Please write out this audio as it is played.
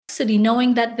complexity,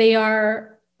 knowing that they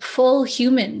are full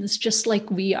humans just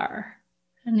like we are.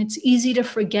 And it's easy to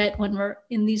forget when we're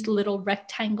in these little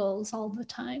rectangles all the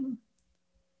time.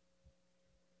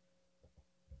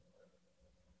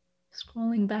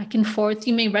 Scrolling back and forth,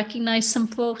 you may recognize some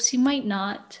folks, you might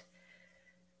not.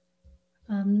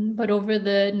 But over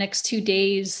the next 2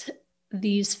 days,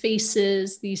 these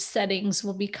faces, these settings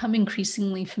will become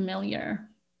increasingly familiar.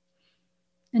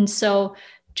 And so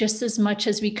just as much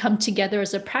as we come together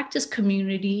as a practice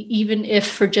community, even if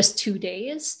for just 2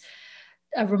 days,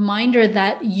 a reminder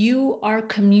that you are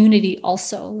community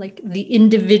also, like the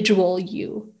individual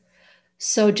you.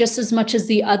 So just as much as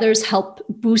the others help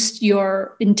boost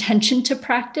your intention to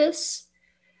practice,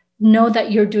 know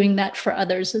that you're doing that for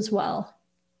others as well.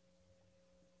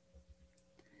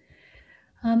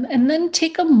 And then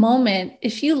take a moment,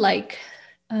 if you like.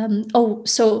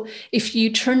 So if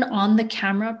you turn on the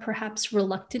camera, perhaps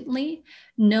reluctantly,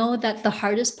 know that the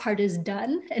hardest part is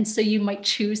done. And so you might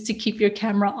choose to keep your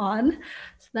camera on.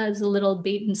 So that is a little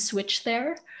bait and switch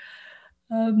there.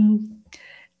 And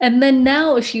then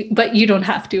now but you don't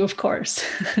have to, of course.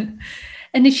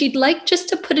 And if you'd like just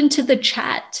to put into the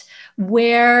chat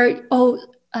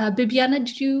Bibiana,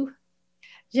 did you?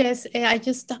 Yes, I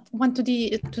just wanted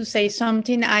to say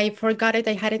something. I forgot it.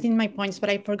 I had it in my points, but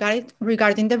I forgot it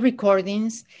regarding the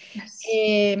recordings. Yes.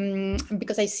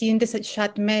 Because I see in the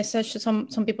chat message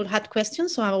some people had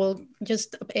questions, so I will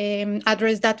just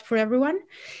address that for everyone.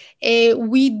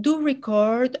 We do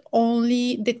record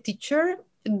only the teacher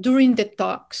during the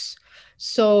talks.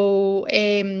 So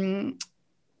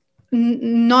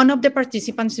none of the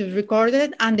participants is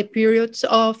recorded, and the periods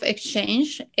of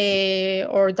exchange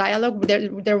or dialogue,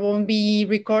 there won't be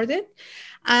recorded.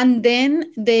 And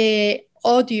then the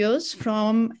audios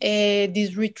from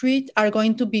this retreat are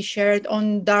going to be shared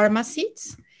on Dharma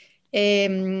Seeds.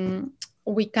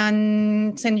 We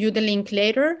can send you the link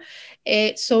later.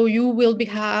 So you will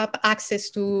have access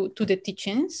to the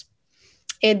teachings.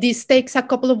 This takes a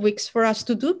couple of weeks for us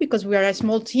to do because we are a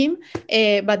small team,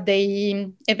 but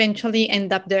they eventually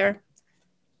end up there.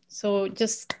 So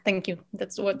just thank you.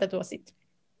 That was it.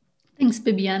 Thanks,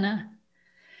 Bibiana.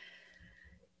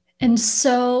 And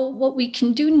so what we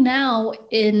can do now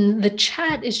in the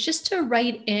chat is just to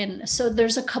write in. So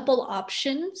there's a couple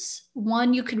options.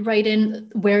 One, you could write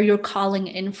in where you're calling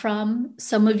in from.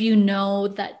 Some of you know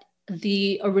that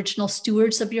the original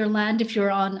stewards of your land, if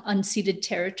you're on unceded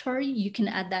territory, you can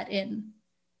add that in.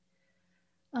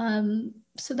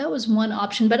 So that was one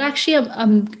option, but actually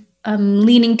I'm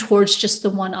leaning towards just the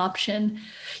one option.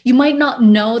 You might not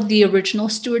know the original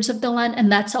stewards of the land, and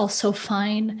that's also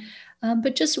fine.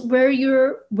 But just where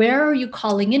are you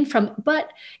calling in from?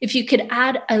 But if you could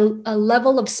add a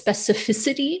level of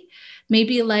specificity,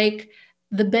 maybe like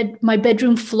my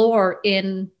bedroom floor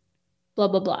in blah,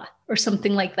 blah, blah, or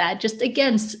something like that. Just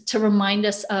again, to remind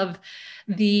us of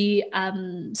the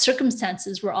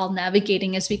circumstances we're all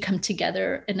navigating as we come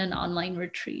together in an online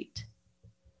retreat.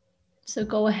 So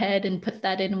go ahead and put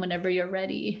that in whenever you're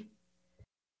ready.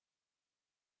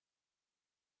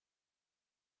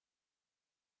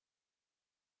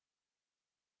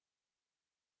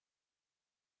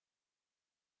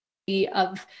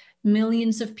 Of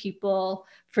millions of people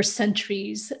for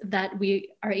centuries that we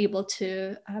are able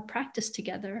to practice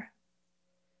together.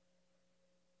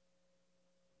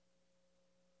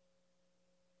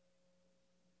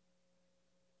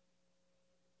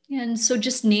 And so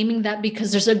just naming that,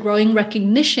 because there's a growing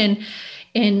recognition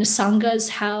in Sanghas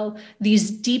how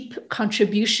these deep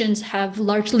contributions have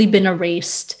largely been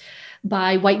erased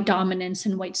by white dominance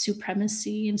and white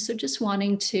supremacy. And so just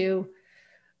wanting to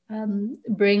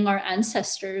bring our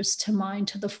ancestors to mind,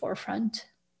 to the forefront.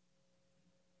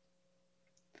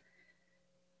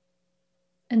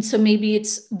 And so maybe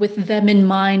it's with them in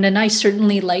mind. And I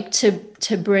certainly like to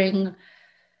bring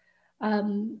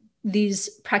these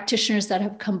practitioners that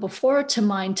have come before to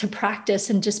mind to practice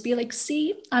and just be like,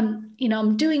 see,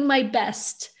 I'm doing my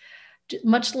best,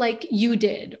 much like you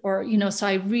did, or, so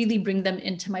I really bring them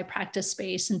into my practice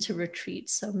space and to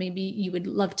retreats. So maybe you would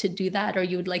love to do that, or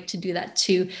you would like to do that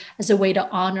too, as a way to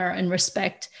honor and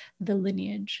respect the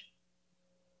lineage.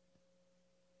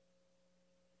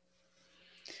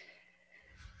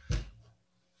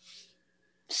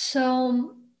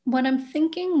 So what I'm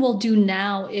thinking we'll do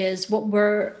now is what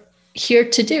we're here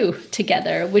to do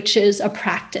together, which is a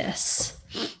practice.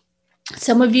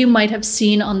 Some of you might have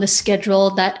seen on the schedule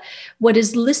that what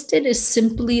is listed is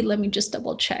simply, let me just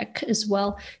double check as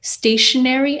well,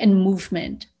 stationary and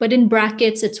movement. But in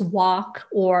brackets, it's walk,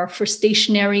 or for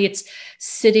stationary, it's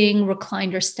sitting,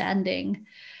 reclined, or standing.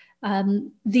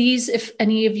 These, if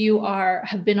any of you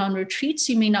have been on retreats,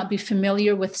 you may not be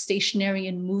familiar with stationary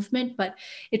and movement, but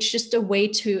it's just a way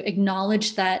to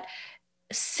acknowledge that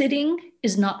sitting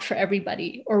is not for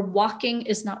everybody, or walking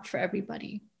is not for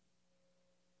everybody.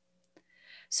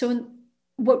 So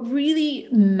what really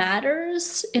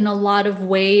matters in a lot of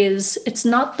ways, it's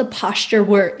not the posture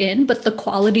we're in, but the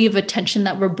quality of attention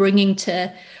that we're bringing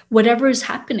to whatever is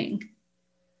happening.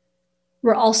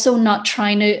 We're also not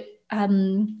trying to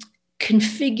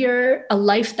configure a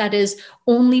life that is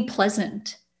only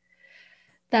pleasant.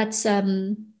 That's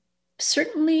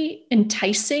certainly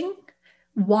enticing,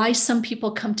 why some people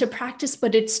come to practice,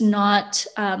 but it's not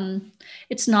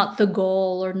the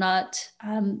goal, or not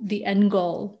the end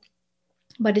goal.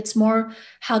 But it's more,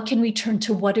 how can we turn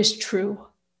to what is true?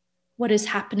 What is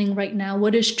happening right now?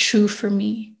 What is true for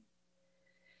me?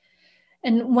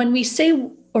 And when we say,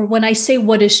 or when I say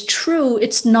what is true,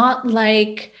 it's not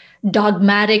like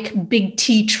dogmatic big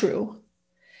T true.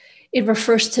 It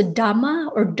refers to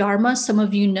Dhamma or Dharma, some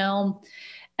of you know.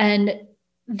 And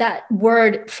that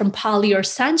word from Pali or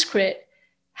Sanskrit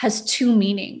has two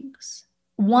meanings.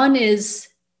 One is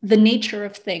the nature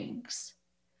of things,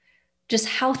 just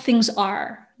how things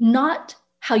are, not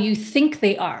how you think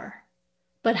they are,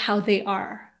 but how they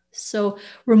are. So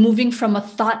we're moving from a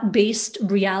thought-based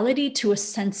reality to a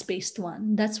sense-based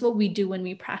one. That's what we do when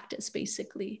we practice,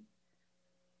 basically.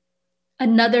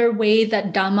 Another way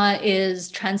that Dhamma is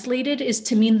translated is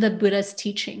to mean the Buddha's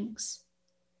teachings.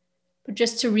 But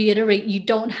just to reiterate, you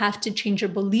don't have to change your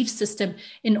belief system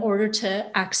in order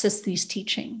to access these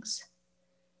teachings.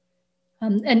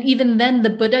 And even then, the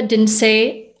Buddha didn't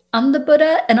say, I'm the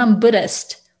Buddha and I'm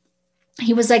Buddhist.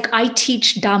 He was like, I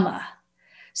teach Dhamma.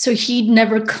 So he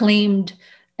never claimed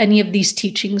any of these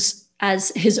teachings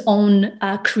as his own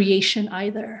creation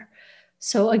either.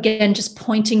 So again, just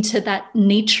pointing to that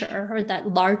nature, or that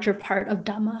larger part of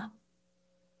Dhamma.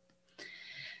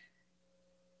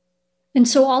 And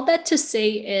so all that to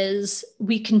say is,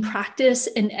 we can practice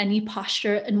in any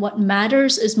posture, and what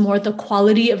matters is more the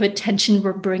quality of attention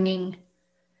we're bringing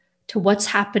to what's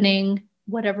happening,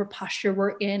 whatever posture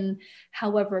we're in,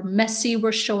 however messy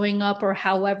we're showing up, or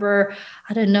however,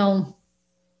 I don't know,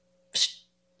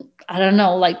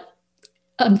 like,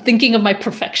 I'm thinking of my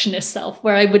perfectionist self,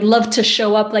 where I would love to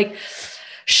show up like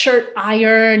shirt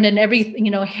ironed and everything,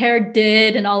 hair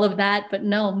did and all of that. But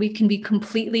no, we can be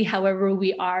completely however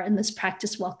we are, and this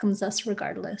practice welcomes us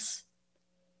regardless.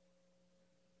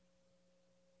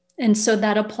 And so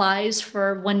that applies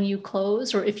for when you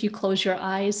close, or if you close your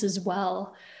eyes as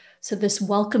well. So this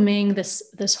welcoming,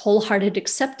 this wholehearted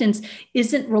acceptance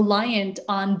isn't reliant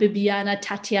on Bibiana,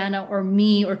 Tatiana, or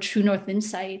me, or True North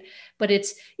Insight, but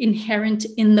it's inherent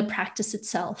in the practice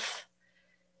itself.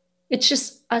 It's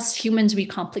just us humans, we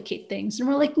complicate things. And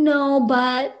we're like, no,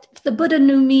 but if the Buddha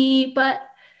knew me,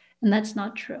 and that's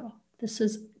not true. This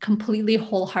is completely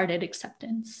wholehearted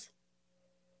acceptance.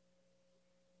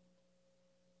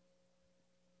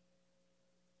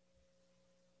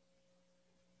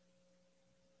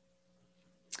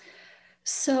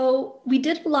 So we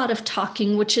did a lot of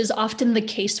talking, which is often the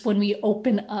case when we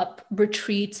open up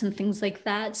retreats and things like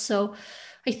that. So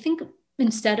I think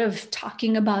instead of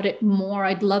talking about it more,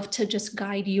 I'd love to just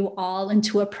guide you all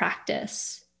into a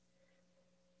practice.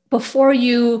 Before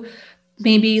you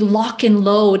maybe lock and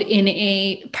load in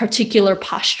a particular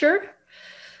posture,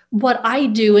 what I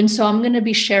do, and so I'm going to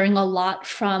be sharing a lot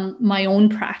from my own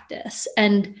practice,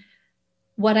 and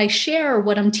what I share,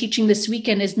 what I'm teaching this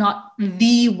weekend is not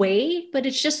the way, but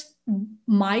it's just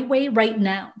my way right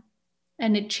now.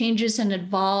 And it changes and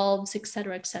evolves, et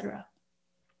cetera, et cetera.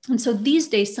 And so these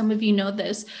days, some of you know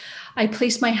this, I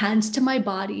place my hands to my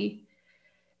body,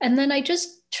 and then I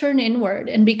just turn inward.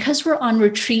 And because we're on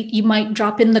retreat, you might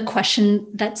drop in the question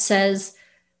that says,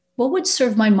 what would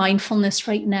serve my mindfulness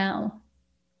right now?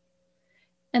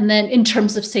 And then in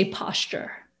terms of, say,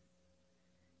 posture.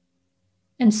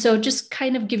 And so just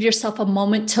kind of give yourself a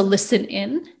moment to listen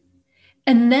in,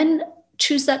 and then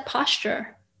choose that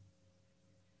posture.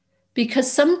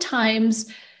 Because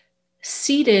sometimes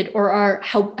seated, or our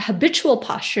habitual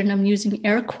posture, and I'm using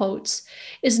air quotes,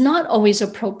 is not always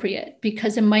appropriate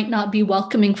because it might not be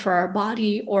welcoming for our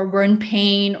body, or we're in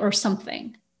pain or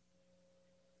something.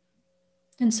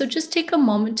 And so just take a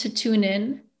moment to tune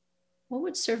in. What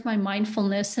would serve my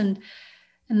mindfulness? And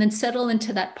then settle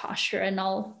into that posture, and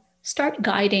I'll start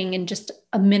guiding in just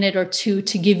a minute or two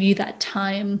to give you that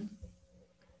time.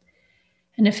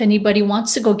 And if anybody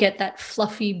wants to go get that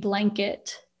fluffy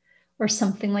blanket or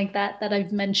something like that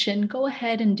I've mentioned, go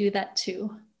ahead and do that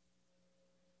too.